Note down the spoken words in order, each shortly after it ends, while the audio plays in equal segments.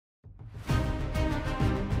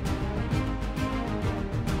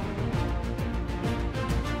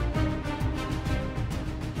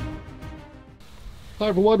Hi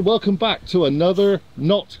everyone, welcome back to another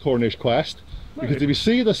not Cornish quest. Because if you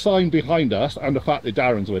see the sign behind us and the fact that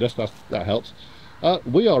Darren's with us, that helps.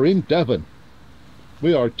 We are in Devon.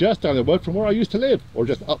 We are just down the road from where I used to live, or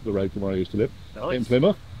just up the road from where I used to live, in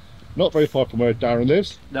Plymouth. Not very far from where Darren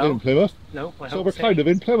lives, in Plymouth. No, so we're kind of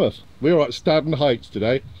in Plymouth. We are at Staddon Heights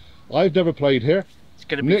today. I've never played here. It's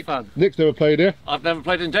going to be fun. Nick's never played here. I've never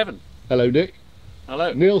played in Devon. Hello, Nick.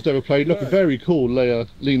 Hello. Neil's never played, looking very cool,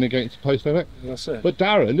 leaning against the post, Nick. That's it. But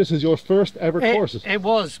Darren, this is your first ever course. It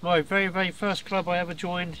was my very first club I ever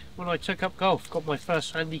joined when I took up golf. Got my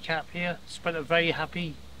first handicap here. Spent a very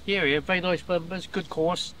happy year here. Very nice members, good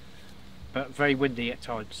course, but very windy at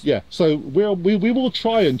times. Yeah, so we will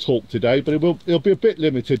try and talk today, but it'll be a bit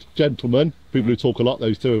limited. Gentlemen, people who talk a lot,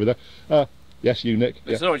 those two over there. Yes, you, Nick.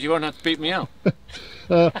 It's alright, you won't have to beat me out.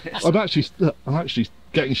 I'm actually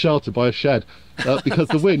getting sheltered by a shed because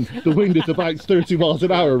the wind is about 30 miles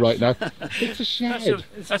an hour right now. It's a shed.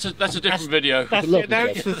 That's a different video. That's the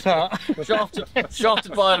announcer's hut.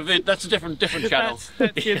 Shafted by a vid. That's a different channel.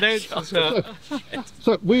 That's the announcer's hut.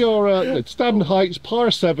 So we are at Staddon Heights,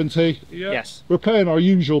 par 70. Yes. We're playing our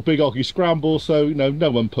usual big OGGIE scramble, so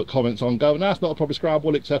no one put comments on going, that's not a proper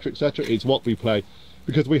scramble, etc, etc. It's what we play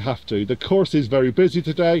because we have to. The course is very busy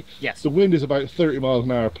today. Yes. The wind is about 30 miles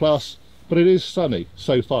an hour plus, but it is sunny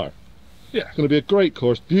so far. Yeah. It's going to be a great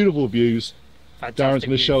course, beautiful views. Fantastic Darren's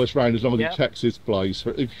going to show us around as long as he checks his flies.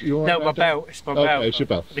 No, my belt. It's my belt. Okay, it's your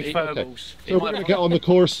belt. The thermals. So we're going to get on the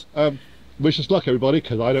course. Wish us luck, everybody,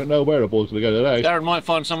 because I don't know where the ball's going to go today. Darren might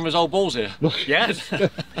find some of his old balls here. Yes.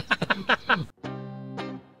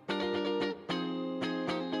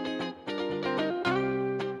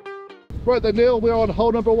 Right then, Neil, we're on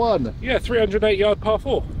hole number 1. Yeah, 308 yard par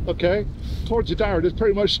 4. Okay. Towards you, Darren, it's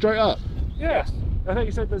pretty much straight up. Yeah. I think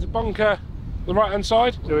you said there's a bunker on the right hand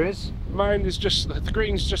side. There is. The mound is just, the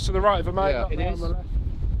green's just to the right of the mound. Yeah, it is.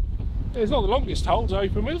 It's not the longest hole to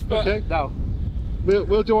open with, but okay. No.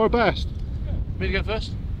 We'll do our best. Me to go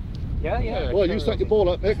first? Yeah. Well, you set your ball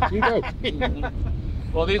up, Nick. You go.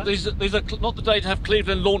 Well, these are not the day to have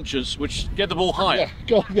Cleveland launchers, which get the ball higher.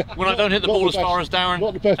 Yeah. When I don't hit the ball as far as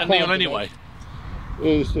Darren and Neil anyway. It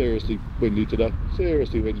is seriously windy today.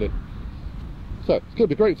 Seriously windy. So it's going to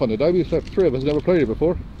be great fun today. We've had 3 of us never played it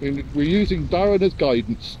before. We're using Darren as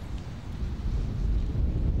guidance.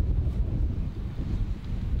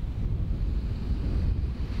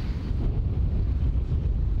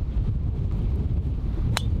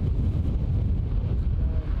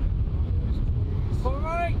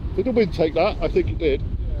 Did the wind take that? I think it did.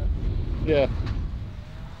 Yeah.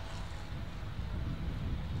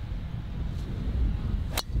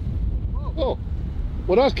 Oh,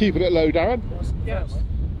 well that's keeping it low, Darren. Yes.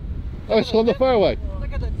 Oh, it's on the fairway.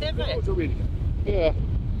 Look at the divot. Yeah.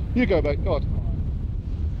 You go, mate. Go on.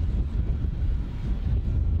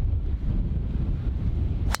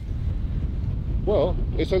 Well,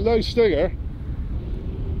 it's a low stinger,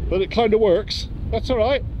 but it kind of works. That's all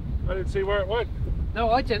right. I didn't see where it went. No,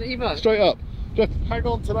 I didn't either. Straight up. Just hang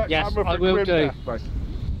on to that camera for I will grim do. death, mate.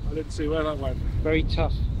 I didn't see where that went. Very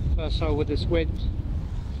tough first hole with this wind.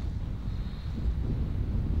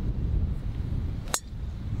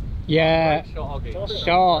 Yeah.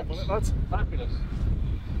 Shot. That's Fabulous.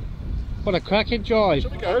 What a cracking drive.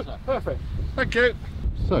 Should we go? Perfect. Thank you.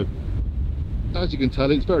 So, as you can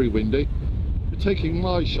tell, it's very windy. We're taking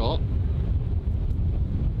my shot.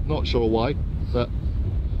 Not sure why, but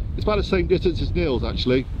it's about the same distance as Neil's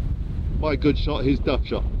actually. My good shot, his duff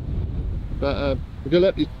shot. But we're going to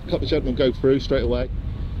let these couple of gentlemen go through straight away.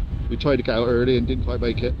 We tried to get out early and didn't quite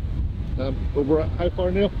make it. But we're at how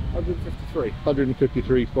far, Neil? 153.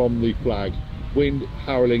 153 from the flag. Wind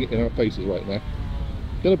howling in our faces right now.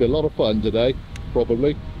 Going to be a lot of fun today,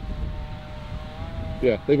 probably.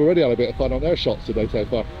 Yeah, they've already had a bit of fun on their shots today so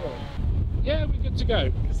far. Yeah, we're good to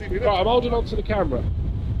go. Right, I'm holding on to the camera.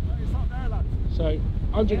 So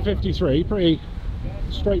 153, pretty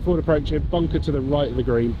straightforward approach here, bunker to the right of the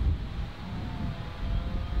green.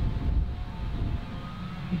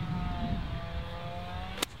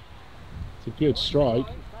 It's a good strike.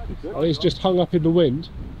 Oh, he's just hung up in the wind.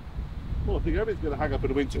 Well, I think everything's going to hang up in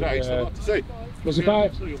the wind today, so not to see. There's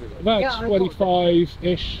about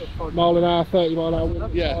 25-ish mile an hour, 30 mile an hour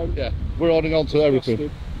wind. Yeah. We're holding on to everything.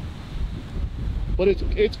 But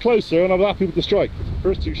it's closer and I'm happy with the strike.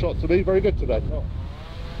 First 2 shots to me, very good today.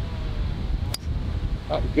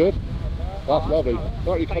 That was good. That's lovely.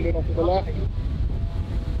 Slightly coming off to the left.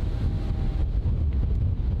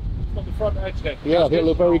 Got the front edge there. Yeah, they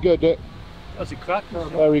look very good. That's a crack.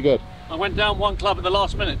 Very good. I went down one club at the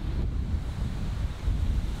last minute.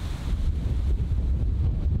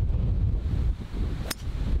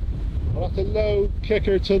 Well, That's a low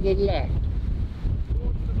kicker to the left.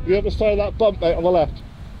 The other side of that bump, mate, on the left.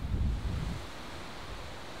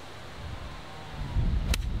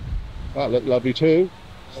 That looked lovely too.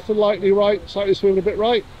 Slightly right, slightly swimming a bit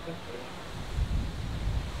right.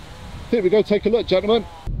 I think we go take a look, gentlemen.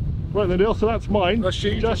 Right then, Neil, so that's mine. That's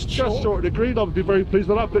you, just short of the green. I would be very pleased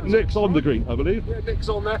with that, but Nick's on the green, I believe. Yeah, Nick's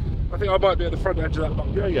on there. I think I might be at the front edge of that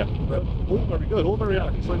bunker. Yeah. All very good, all very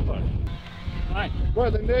happy so far. Right.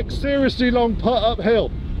 Right then, Nick, seriously long putt uphill.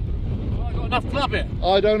 Well, I got enough club here.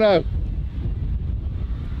 I don't know.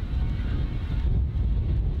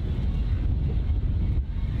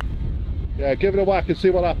 Yeah, give it a whack and see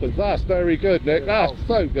what happens. That's very good, Nick. That's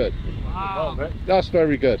so good. Wow. That's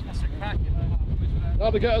very good. That's a crack, you know.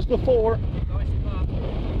 That'll get us before. Nice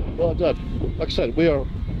club. Well done. Like I said, we are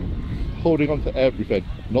holding on to everything,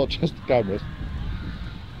 not just the cameras.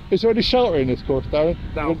 Is there any shelter in this course, Darren?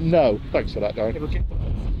 No. No. Thanks for that, Darren. It'll get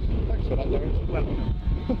Thanks for that,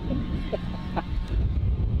 Darren.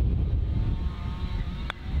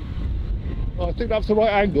 Well, I think that's the right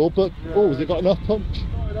angle, but oh, has it got enough punch?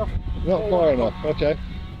 Not enough. Not far enough. Okay.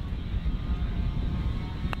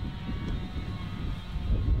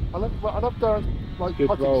 I love Darren's like Good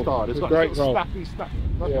putting roll. style. It's Good got great a sort roll. of snappy.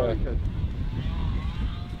 That's Yeah. very good.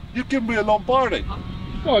 You've given me a Lombardi.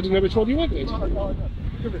 Oh, I didn't know which one you wanted. No.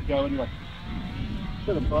 Give it a go anyway.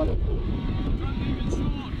 Still a fun.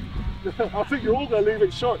 I think you're all going to leave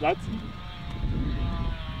it short, lads.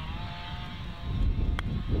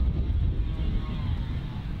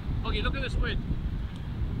 Okay, look at this wind.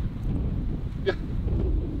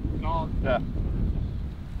 Yeah.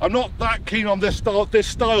 I'm not that keen on this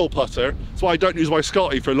style putter. That's why I don't use my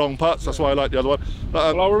Scotty for long putts. That's why I like the other one.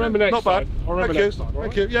 But, Well, I'll remember next not bad. time. I'll remember Thank next you. time, all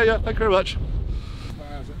Thank right? you. Yeah. Thank you very much.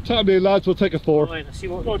 Tell me, lads, we'll take a 4. Fine, let's see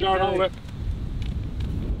what Go on, we Darren, can hold do.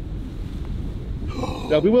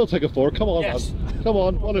 it. Yeah, we will take a 4. Come on, Yes. lads. Come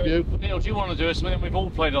on, one of you. Neil, do you want to do it? We've all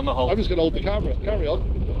played on the hole. I'm just going to hold the camera. Carry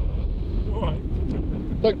on. All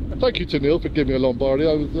right. Thank you to Neil for giving me a Lombardi.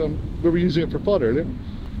 I was we were using it for fun earlier.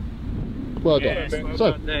 Well done. Yes, well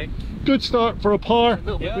So, done, Nick. good start for a par.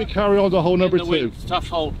 little bit. We carry on to hole number In the 2. wind, tough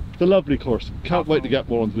hole. The lovely course. Can't wait to get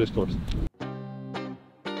more onto this course.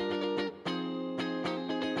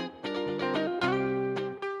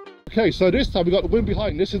 Okay, so this time we got the wind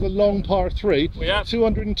behind. This is a long par 3. We have.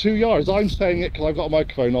 202 yards. I'm saying it because I've got a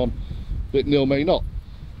microphone on, but Neil may not.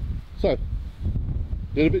 So, a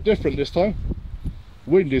little bit different this time.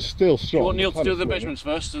 Wind is still Do you strong. want Neil to Kind do of the swing. measurements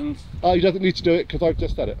first? And Oh, he doesn't need to do it because I've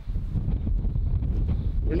just said it.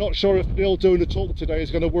 We're not sure if Neil doing the talk today is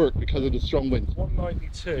going to work because of the strong wind.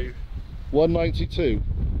 192. 192.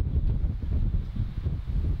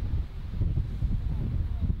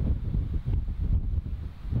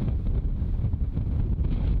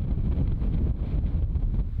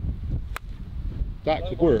 That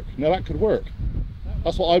could work. Now that could work.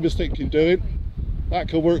 That's what I was thinking doing. That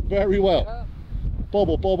could work very well.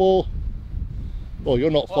 Bobble, bobble. Oh,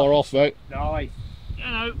 you're not far off, mate. Nice. you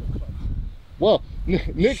know, Well,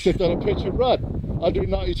 Nick's have done a pitch and run,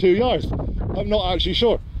 192 yards. I'm not actually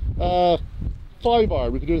sure.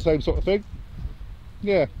 5-iron, we could do the same sort of thing.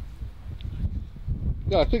 Yeah.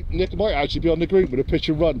 Yeah, I think Nick might actually be on the green with a pitch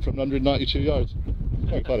and run from 192 yards.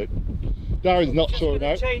 Quite funny. Darren's not sure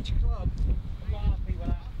now. Change club. I'm not happy with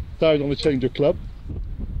that. Darren's on the changer club.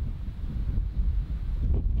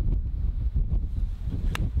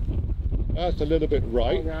 That's a little bit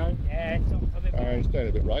right. Yeah, it's up a bit. And staying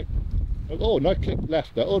a bit right. Oh, nice kick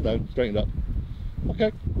left there. Oh no, straightened up.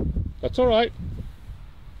 Okay, that's all right.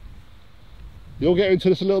 You'll get into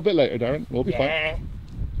this a little bit later, Darren. We'll be fine.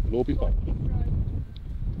 We'll all be fine.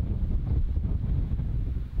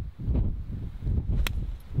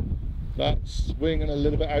 That's swinging a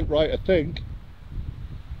little bit out right, I think.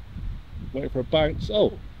 Waiting for a bounce.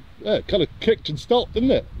 Oh, yeah, it kind of kicked and stopped,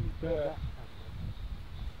 didn't it? Yeah.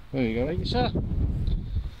 There you go. Thank you, sir.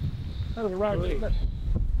 That was a round, isn't it?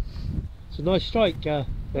 It's a nice strike, there,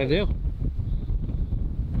 Neil.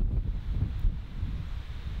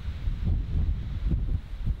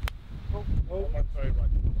 Oh, that's very right.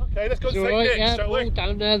 Okay, let's go It's and all take right, Nick, yeah, shall all we?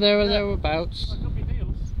 down there, thereabouts.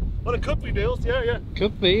 Well, it could be Neil's, yeah.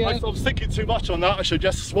 Could be, yeah. I was thinking too much on that. I should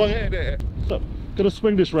just swung it in it. So, gonna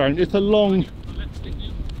swing this round. It's a long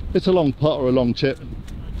putt or a long chip.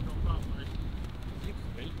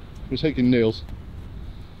 We're taking Neil's.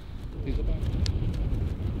 He's about.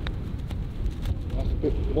 That's a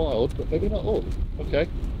bit wild, but maybe not all. Okay.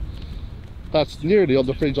 That's nearly on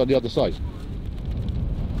the fringe on the other side.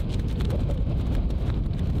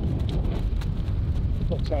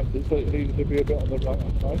 Not chances, but it needed to be a bit on the right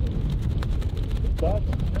hand side.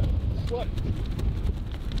 That's slight.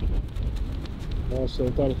 Nice little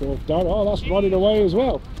delicate off down. Oh, that's running away as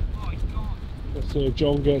well. Let's see if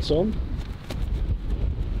John gets on.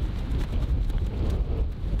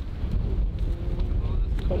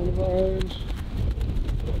 Coming around.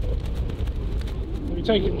 We're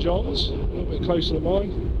taking John's, a little bit closer to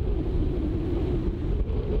mine.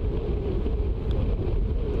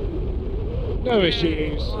 No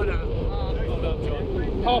issues.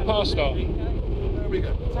 Par start. There we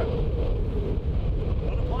go. So,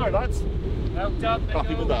 on a par, lads. Well done.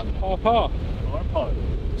 Happy with that. Par. On a par.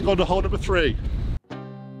 It's gone to hole number 3.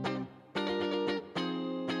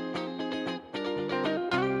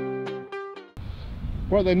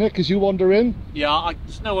 Right then, Nick, as you wander in. Yeah,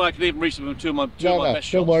 there's no way I could even reach them with two of my best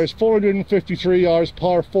shots. Don't worry, it's 453 yards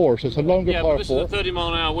par 4, so it's a longer yeah, par but this 4. is a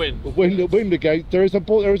 30-mile-an-hour wind. Wind gate. There is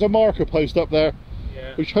a marker post up there,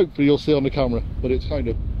 Yeah. which hopefully you'll see on the camera, but it's kind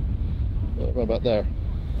of right about there.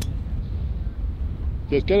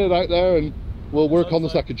 Just get it out there and we'll work on the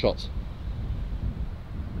second shots.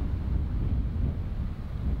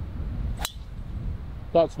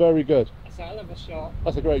 That's very good. That's a hell of a shot.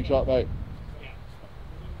 That's a great shot, mate. Yeah.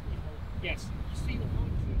 Yes. You see the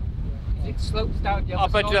point? It slopes down the I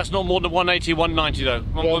other bet you side. that's not more than 180, 190 though.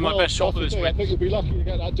 One of my best shots for this I wind. think you'll be lucky to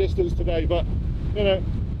get that distance today, but you know,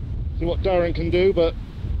 see what Darren can do. But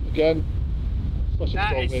again, such a That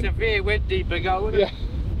strong is wind. severe wind deep ago, isn't Yeah. it?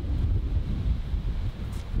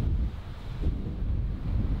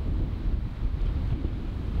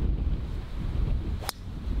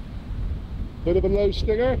 Bit of a low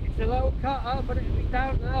stinger. It's a low cutter, but it'll be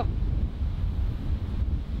down now.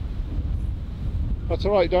 That's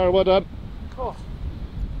all right, Darren. Well done. Of course.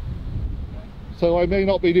 So I may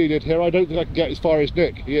not be needed here. I don't think I can get as far as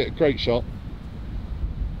Nick. He hit a great shot.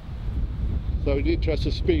 So in the interest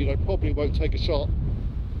of speed, I probably won't take a shot.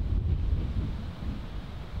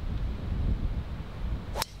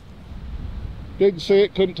 Didn't see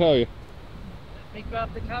it, couldn't tell you. Let me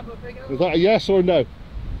grab the camera bigger. Is that a yes or a no?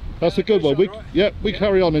 That's a good one. shot, right? Yep, we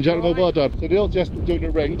carry on, and gentlemen, well done. So Neil's just doing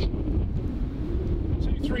a range.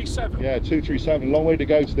 237. Yeah, 237. Long way to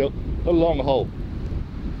go still. A long hole.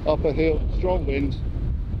 Up a hill, strong wind.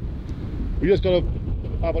 We just got to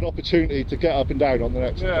have an opportunity to get up and down on the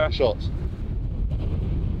next couple of shots.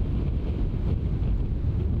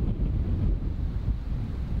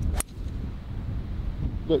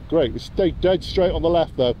 Look great. It stayed dead straight on the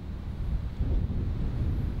left though.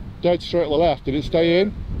 Dead straight on the left. Did it stay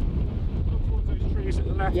in? Those trees at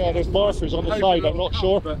the left. Yeah, there's markers on the side. I'm not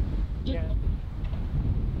sure. But Yeah.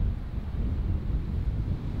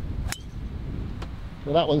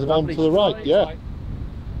 Well, that one's on Lovely to the right. stride, Yeah. right.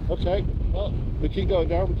 Okay. Well, we keep going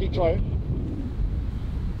down. We keep trying.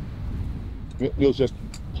 Neil's just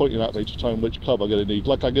pointing at me to tell him which club I'm going to need.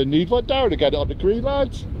 Like I'm going to need one down to get it on the green,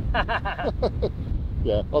 lads.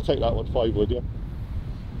 Yeah, I'll take that one. 5 would you?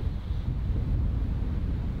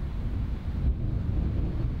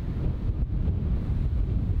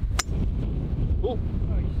 Oh, Oh,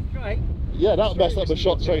 he's straight. yeah, that'll mess up the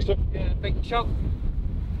shot tracer. Yeah, big chunk.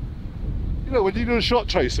 You know, when you do a shot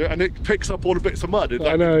tracer and it picks up all the bits of mud,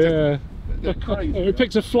 I know, yeah. they're crazy. It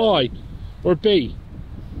picks a fly or a bee.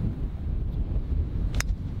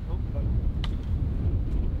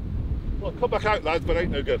 Well, come back out, lads, but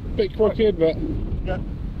ain't no good. Bit crooked, but Yeah.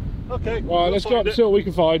 Okay. right, let's go up find and it. see what we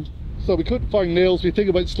can find. So we couldn't find Neil's. We think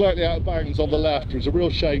about slightly out of bounds on the left. It was a real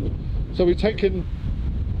shame. So we've taken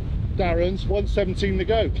Darren's. 117 to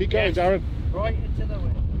go. Keep going, Yes. Darren. Right into the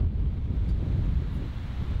wind.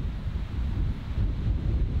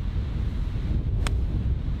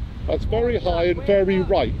 That's very high and very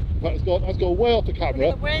right. That's gone way off the Look at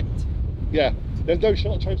camera. the wind. Yeah. There's no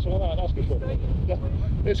shot tracer on that. That's for sure.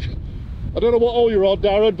 Yeah. I don't know what hole you're on,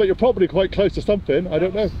 Darren, but you're probably quite close to something. I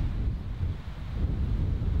don't know.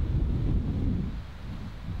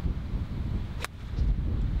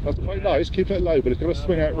 That's quite nice. Keep it low, but it's going to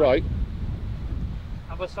swing out right.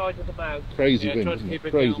 Other side of the mouth. Crazy Yeah, wind, try to isn't keep it?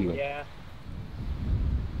 it Crazy down. wind. Yeah.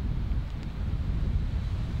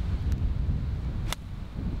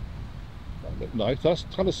 That looked nice. That's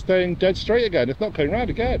kind of staying dead straight again. It's not going round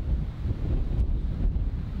again.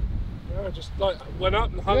 Yeah, just like went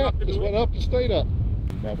up and hung Yeah, up in just the went wind. up and stayed up.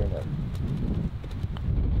 Never know.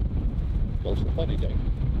 Goes the funny game.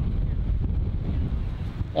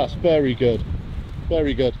 That's very good.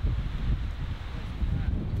 Very good.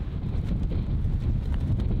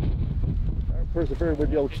 Persevering with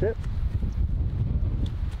the old chip.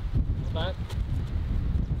 Back.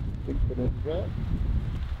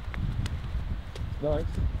 Nice.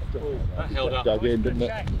 That held up. Dug in, didn't Good it?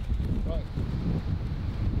 check. Right.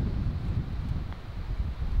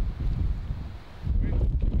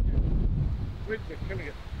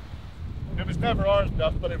 It was never hard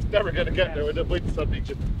enough, but it was never going to get there when the wind suddenly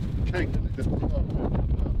just came.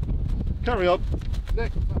 Carry on.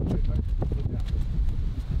 Next.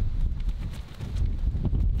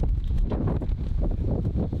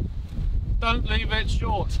 Don't leave it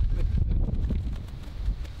short.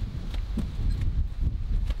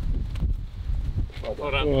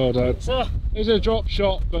 Well done. Well done. It's a drop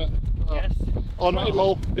shot, but Yes. On that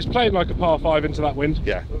hole. it's played like a par 5 into that wind.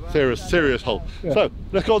 Yeah, serious hole. Yeah. So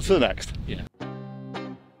let's go on to the next. Yeah.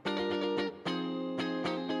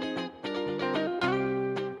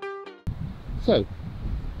 So,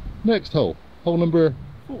 next hole, hole number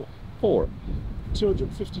 4.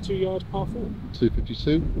 252 yards par 4.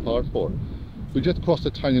 252, par 4. We just crossed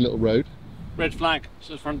a tiny little road. Red flag,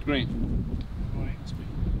 says front green.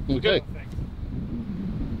 Okay.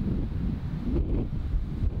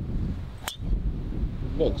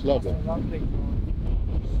 Looks lovely.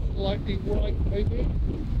 Slightly right, maybe.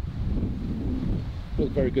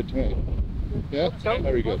 Looks very good to me. Yeah,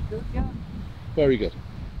 very good. Very good.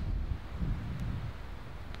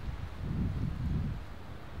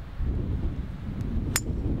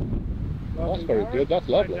 That's very good. That's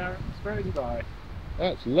lovely.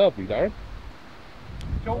 That's lovely, Darren.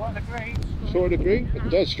 Short of the green, but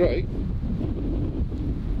dead straight.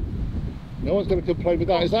 No one's going to complain with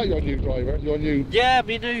that. Is that your new driver? Your new? Yeah,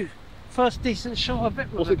 me new first decent shot of it.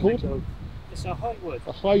 What's it called? It's a Highwood.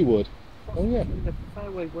 A Highwood. Oh yeah. The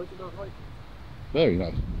fairway wood and a Highwood. Very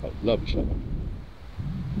nice. Oh, lovely shot.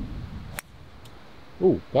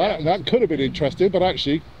 Oh, that could have been interesting, but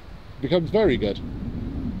actually becomes very good.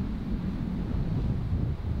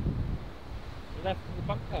 Left of the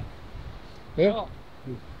bunker. Yeah.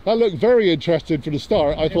 That looked very interesting from the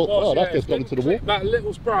start. I thought, oh, that's just gone into the wall. That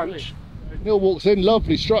little branch. Neil walks in,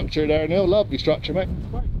 lovely structure there, Neil. Lovely structure, mate.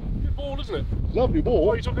 Good ball, isn't it? Lovely ball.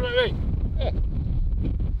 What are you talking about me? Yeah.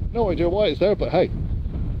 No idea why it's there, but hey,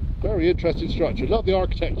 very interesting structure. Love the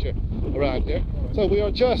architecture around here. So we are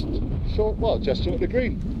just short, well, just short of the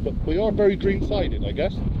green, but we are very green-sided, I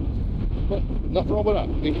guess. But nothing wrong with that.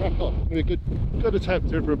 We crack on. Maybe a good attempt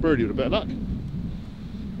here for a birdie with a bit of luck.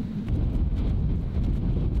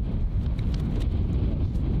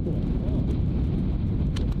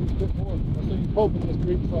 A bit more. I think he's hoping it's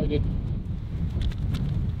green-sided.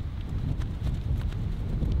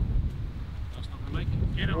 That's not going to make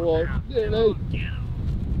it. Get on Oh, now. nearly.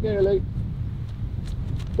 Nearly.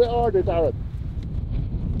 Bit harder, Darren.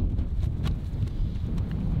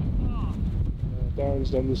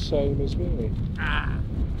 Darren's done the same as me. Ah.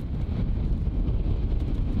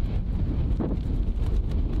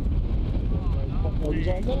 One's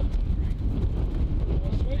on there.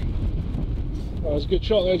 That was a good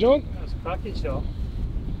shot there, John. That's a cracking shot.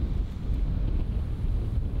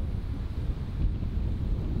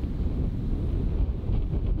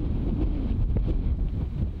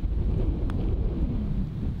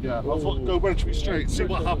 Yeah, I thought I'd go relatively straight, see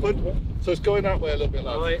what happened. So it's going that way a little bit,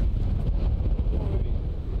 lads. Right.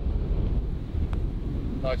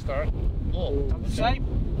 Nice, Darren. Oh, The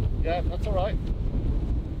same. yeah, that's all right.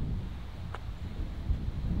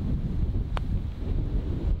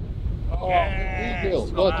 Oh, Yes. good deal.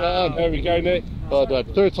 Well done. There we go, Nick. Well done.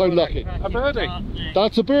 Third time lucky. A birdie.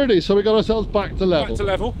 That's a birdie, so we got ourselves back to level. Back to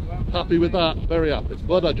level. Happy with that. Very happy.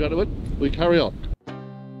 Well done, gentlemen. We carry on.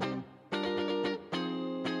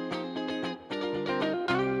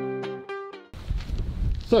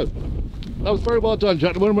 So, that was very well done,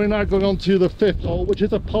 gentlemen. We're now going on to the 5th hole, which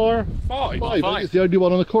is a par 5. I think it's the only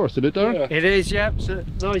one on the course, isn't it, Darren? Yeah. It is, yeah. It's a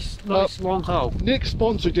nice long hole. Nick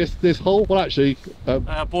sponsored this hole. Well, actually,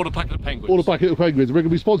 Border packet of penguins. Border Packet of Penguins. We're going to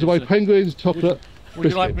be sponsored by Penguins, chocolate. Would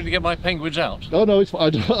you like me to get my penguins out? Oh no, it's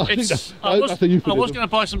fine. I think It's, that's a euphemism. I was going to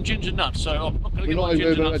buy some ginger nuts, so I'm not going to get my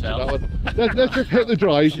ginger nuts out. That one. Let's just hit the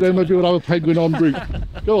drive, then maybe we'll have a penguin en route.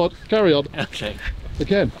 Go on, carry on. Okay.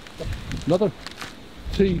 Again, another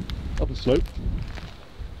tee up the slope.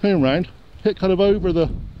 Hang round, hit kind of over the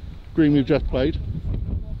green we've just played,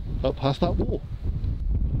 up past that wall.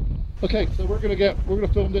 Okay, so we're gonna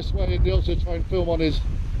film this way, and Neil's gonna try and film on his.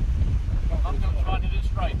 I'm going to try and hit it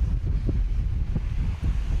straight.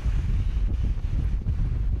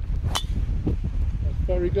 That's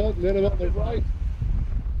very good. A little bit on the right.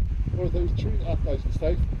 One of those trees. That's nice and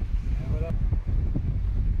safe.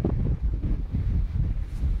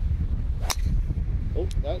 Oh,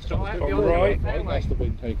 that's So on the the right. right. That's the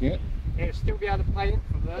wind taking it. It'll still be able to play it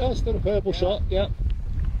from there. Yeah, still a purple shot. Yeah.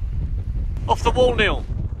 Off the wall, Neil.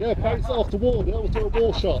 Yeah, bounce it off the wall. Neil. We'll do a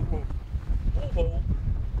wall shot.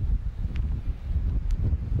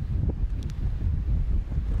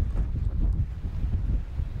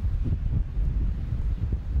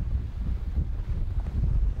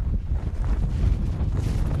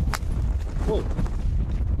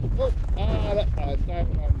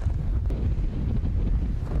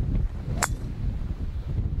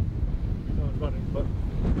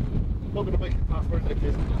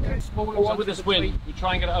 Smaller So with this wind, you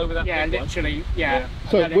try and get it over that yeah, big one. literally, yeah.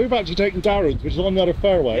 So we've actually taken Darren's, which is on the other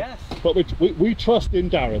fairway. Yes. But we trust in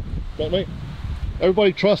Darren, don't we?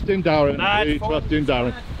 Everybody trust in Darren. We trust in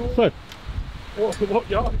Darren. So, What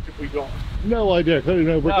yardage have we got? no idea. I don't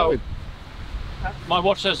know where we're No. going. My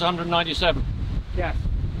watch says 197. Yes.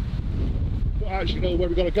 We don't actually know where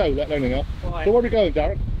we're going to go, let alone anything else. Right. So where are we going,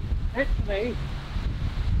 Darren? Literally,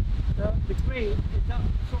 the green is up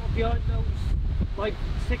sort of behind those like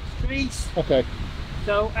 6 trees. Okay.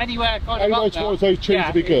 So anywhere kind of Anywhere up there, towards those trees yeah,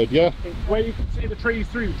 would be good, yeah? Where you can see the trees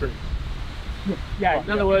through the trees. Yeah, in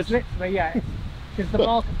other words, literally, yeah. Because the Look,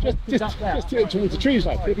 marker is up there. just get towards the trees,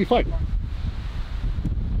 lads. It'll be fine.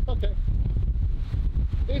 Okay.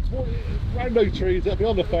 It's around those trees, it'll be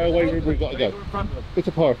on the fairway where we've got to go. It's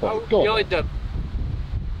a par 5. Go on. Behind them.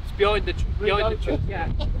 It's behind the tree, yeah.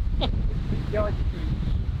 Behind the tree.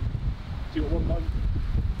 See what one line?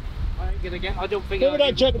 I ain't gonna get, I don't think Remember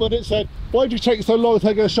that gentleman that said, why did you take so long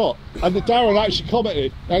taking a shot? And the Darren actually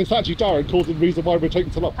commented, and it's actually Darren causing the reason why we're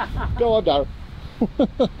taking so long. Go on, Darren.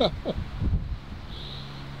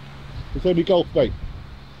 It's only golf, mate.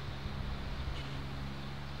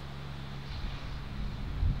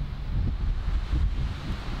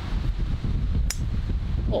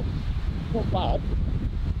 Oh, not bad.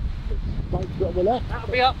 Might be on the left. That'll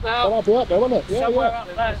be up there. That'll be up there, won't it? Yeah, Somewhere yeah. up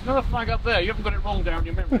there. There's another flag up there. You haven't got it wrong down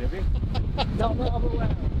your memory, have you? Not that I'm aware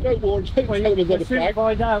of. Don't worry, don't Well, tell him there's we'll a soon flag.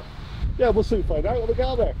 find out. Yeah, we'll soon find out when we get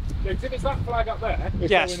out there. Yeah, if it's that flag up there. It's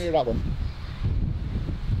Yes. nowhere near that one.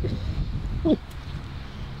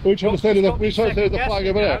 We're trying to say there's a flag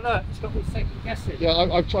over there. Look, it's got me second guessing. Yeah,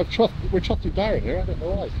 we're trusting Darren here. I don't know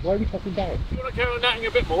why. Why are we trusting Darren? You want to carry on natting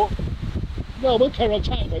a bit more? No, we'll carry on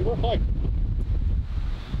chatting, mate. We're fine.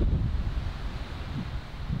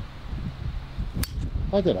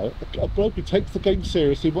 I don't know. A bloke who takes the game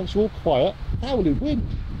seriously wants you all quiet. How will he win?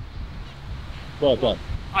 Well done.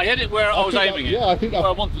 I hit it where I was think aiming that- it. yeah, I think that- where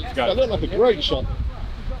I wanted it to That go. looked like a great shot.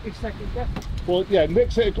 It's got me second guessing. Well, yeah,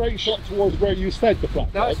 Nick's hit a great shot towards where you said the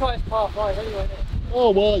flag. No, it's not, it's par 5 anyway.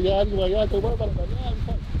 Oh, well, yeah, anyway, yeah, don't worry about it, mate. Yeah, I'm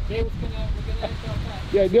fine. We're gonna head down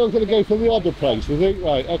there. Yeah, Neil's going to go for the other place, is he?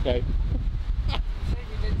 Right, okay. You said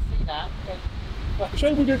you didn't see that. I'm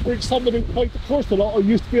sure we didn't bring someone who played the course a lot or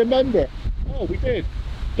used to be a member. Oh, we did.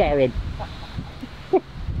 Darren.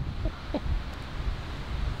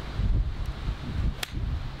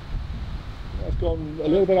 That's gone a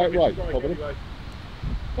little bit out right, probably.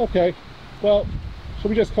 Okay, well, shall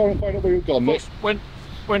we just call and find out where you've gone, Nick? When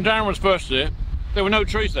Darren was first here, there were no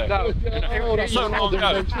trees there. No. Oh, that's so long there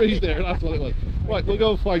were no ago. trees there, that's what it was. Right, we'll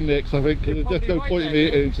go and find Nick's, I think, because there's no point in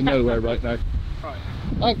me into nowhere right now.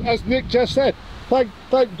 As Nick just said, thank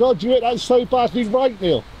God you hit that so badly right,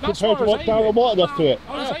 Neil, That's compared to what I what was Darren aiming. wanted us to hit.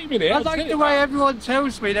 I was aiming it. I like the way everyone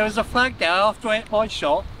tells me there was a flag there after I hit my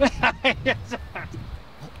shot.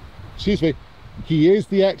 Excuse me, he is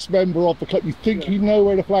the ex-member of the club. You think he'd know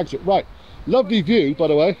where the flag's at. Right, lovely view, by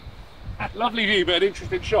the way. Lovely view, but an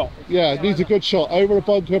interesting shot. Yeah, needs a good shot. Over a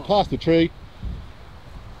bunker, past the tree.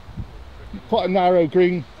 Quite a narrow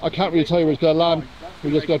green. I can't really tell you where it's going to land.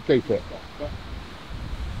 We just got to go for it.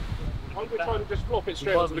 I'm trying to just flop it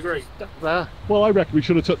straight onto the green. There. Well, I reckon we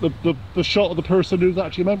should have took the shot of the person who's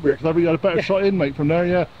actually a member, because we had a better shot in, mate, from there,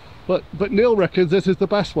 yeah. But Neil reckons this is the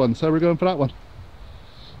best one, so we're going for that one.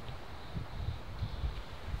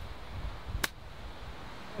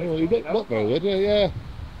 Oh, you look very good, yeah.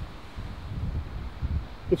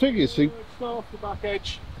 The thing is, see, Slow off the back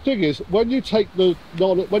edge. thing is, when you take the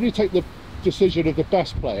decision of the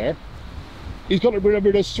best player, he's got to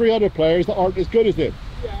remember there's 3 other players that aren't as good as him.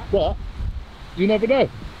 Yeah. But you never know.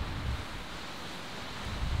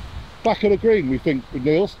 Back of the green, we think, with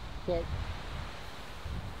Neil's. So.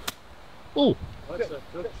 Oh,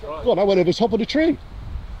 God, I went over the top of the tree.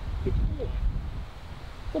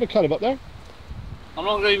 What a cut him up there. I'm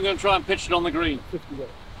not even going to try and pitch it on the green.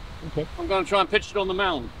 Okay. I'm going to try and pitch it on the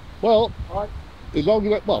mound. Well, as long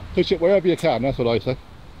as well, pitch it wherever you can. That's what I say.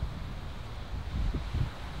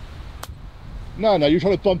 No, you're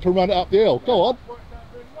trying to bump and run it up the hill. Go on.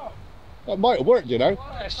 That might have worked, you know.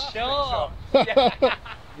 What a shot! I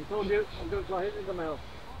told you, I'm going to try hitting the mound.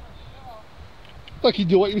 Like he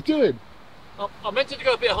knew what he was doing. I meant it to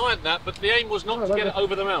go a bit higher than that, but the aim was not to get it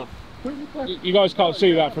over the mound. You guys can't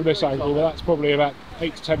see that from this angle, but that's probably about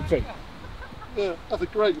 8 to 10 feet. Yeah, that's a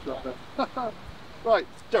great shot there. Right,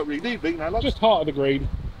 don't really need me now, love. Just heart of the green.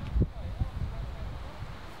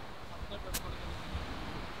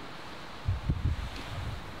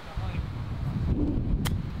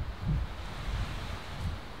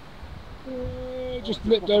 It just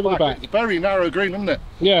nipped over the back. It's a very narrow green, isn't it?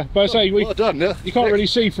 Yeah, but I say Well done, yeah. you can't really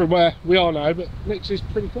see from where we are now, but Nick's is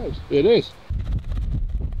pretty close. It is.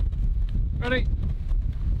 Ready?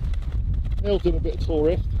 Neil's doing a bit of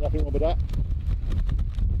tourist, nothing wrong with that.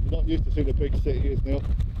 You're not used to seeing a big city, is Neil?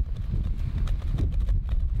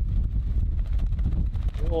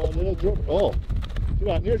 Oh, Neil, oh, see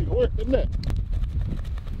that nearly worked, didn't it?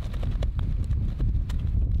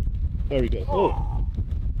 Very good. Oh.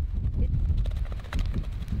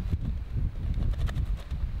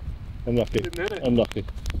 Unlucky. Unlucky.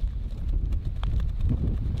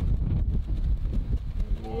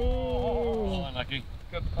 Oh, unlucky.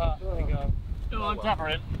 Good putt. There you go. Oh, I'm tapping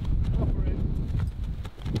it.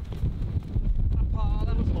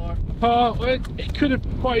 Well, it could have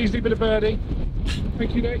quite easily been a birdie.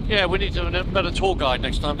 Thank you, Nick. Yeah, we need to have a better tour guide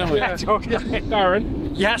next time, don't we? Yeah.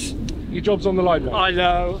 Darren, Yes. your job's on the line, mate. I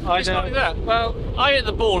know. It's not only that. Well, I hit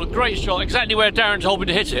the ball, a great shot, exactly where Darren told me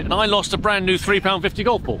to hit it, and I lost a brand new £3.50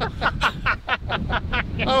 golf ball.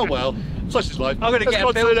 Oh well, such is life. I'm gonna Let's get go a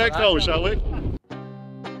on to bill the for next that. hole, shall we?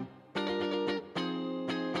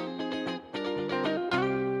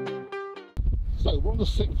 So we're on the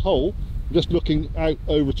 6th hole, just looking out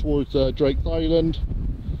over towards Drake's Island.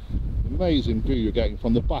 Amazing view you're getting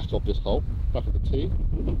from the back of this hole, back of the tee.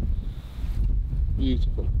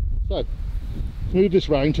 Beautiful. So, let's move this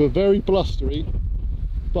round to a very blustery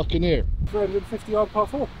Buccaneer. 350 yard par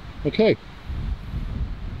 4. Okay,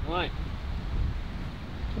 Right.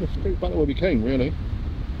 kind of straight back where we came, really.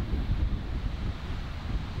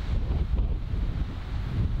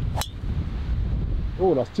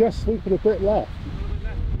 Oh, that's just sweeping a bit left.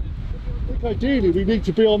 I think ideally we need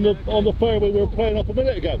to be on the fairway we were playing up a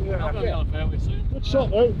minute ago. I'm going to be on the fairway soon. Good shot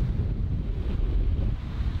though.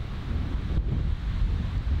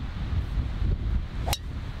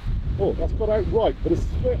 Oh, that's got out right, but it's,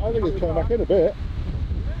 I think it's coming back in a bit.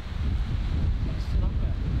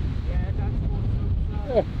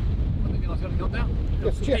 Yeah. I think I was going to go down.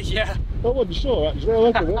 Yeah. I wasn't sure actually. I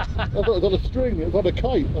looked at it. I thought it was on a string. It was on a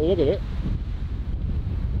kite. I look at it.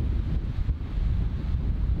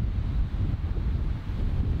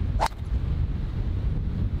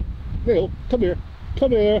 Neil, come here.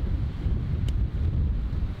 Come here.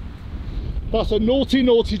 That's a naughty,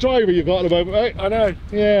 naughty driver you've got at the moment, mate. I know.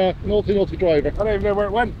 Yeah, naughty, naughty driver. I don't even know where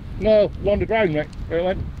it went. No, on the ground, mate. Where it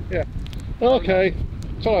went. Yeah. Okay.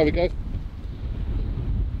 So there we go.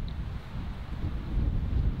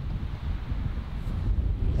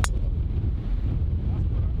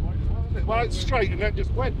 Well, it's straight and then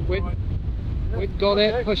just went. We got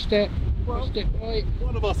it, pushed it right.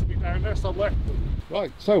 One of us will be down there somewhere.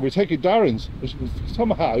 Right, so we're taking Darren's, which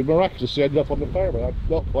somehow miraculously ended up on the fairway. I'm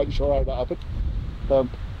not quite sure how that happened.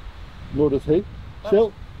 Nor does he.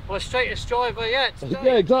 Still, My straightest driver yet today.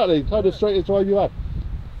 yeah, exactly. Kind of straight as drive you had.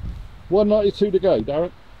 192 to go,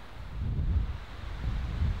 Darren.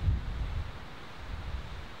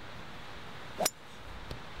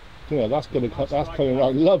 Yeah, that's coming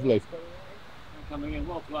around lovely. Coming in,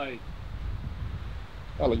 well played.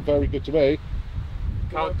 That looked very good to me.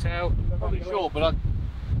 Can't tell. Probably short, but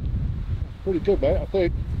Pretty good, mate, I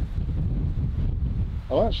think.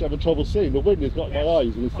 I'm actually having trouble seeing. The wind has got in my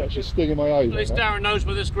eyes and it's actually stinging my eyes. at least right now. Darren knows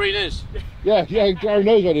where this green is. Yeah, Darren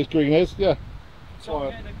knows where this green is, yeah. So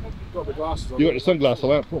I've got the glasses on. You got the sunglasses on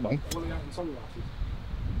that, come on, man. What are you having sunglasses?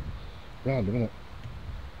 Round a minute.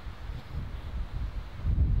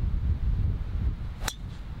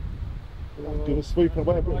 Do a sweep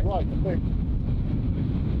away a bit right, I think.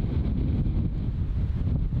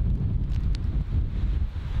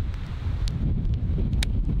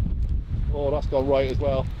 Oh, that's gone right as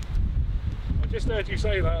well. I just heard you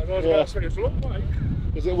say that, and I was Yeah. about to say it's a long way.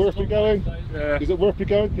 Is it worth me going? Yeah. Is it worth me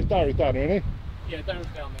going? Because Darren's down here, isn't he? Yeah, Darren's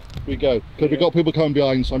down there. We go. Because we've got people coming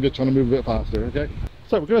behind, so I'm just trying to move a bit faster, okay?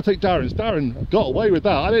 So we're going to take Darren's. Darren got away with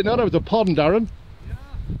that. I didn't know there was a pond, Darren.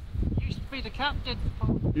 Used to be the captain.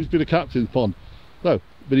 Used to be the captain's pond. So,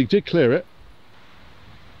 but he did clear it.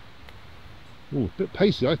 Oh, a bit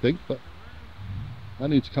pacey, I think, but I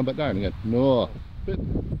need to come back down again. No, bit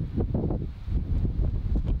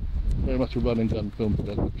very much a run and gun film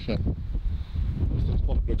today. It's a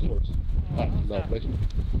popular course. That's lovely.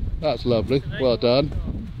 That's lovely. Well done.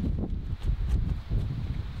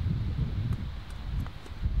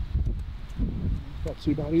 Not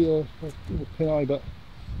too bad either. Pin eye, but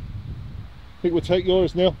I think we'll take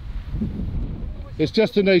yours, Neil. It's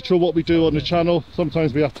just the nature of what we do on the channel.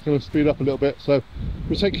 Sometimes we have to kind of speed up a little bit, so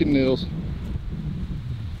we're taking Neil's.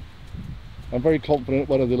 I'm very confident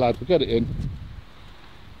one of the lads will get it in.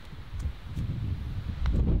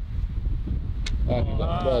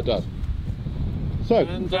 Well done. So,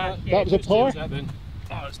 And that was a par?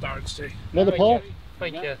 Oh, it's Darren's too. Another par?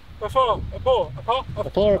 Thank you. A par.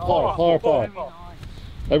 A par.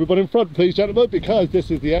 Everybody in front, please, gentlemen, because this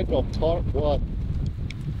is the end of part 1.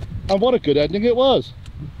 And what a good ending it was.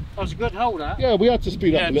 That was a good hole, that. Yeah, we had to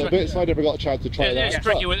speed up a little bit, so I never got a chance to try that.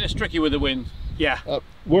 It's tricky with the wind. Yeah.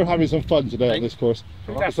 We're having some fun today on this course.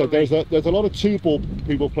 So there's a lot of 2-ball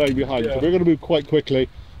people playing behind, so we're going to move quite quickly.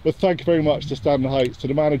 But thank you very much to Staddon Heights, to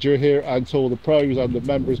the manager here, and to all the pros and the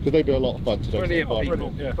members, because they've been a lot of fun today.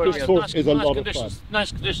 Brilliant. Yeah. This course is a lot of fun.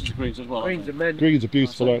 Nice conditions of greens as well. Greens are men. Greens are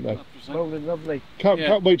beautiful, aren't they? Rolling lovely.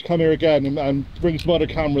 Can't wait to come here again and bring some other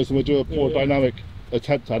cameras and we'll do a more dynamic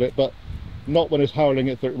attempt at it, but not when it's howling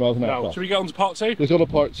at 30 miles an hour. Should we go on to part 2? Let's go on to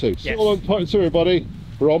part 2. So on part 2, everybody.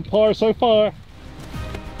 We're on par so far.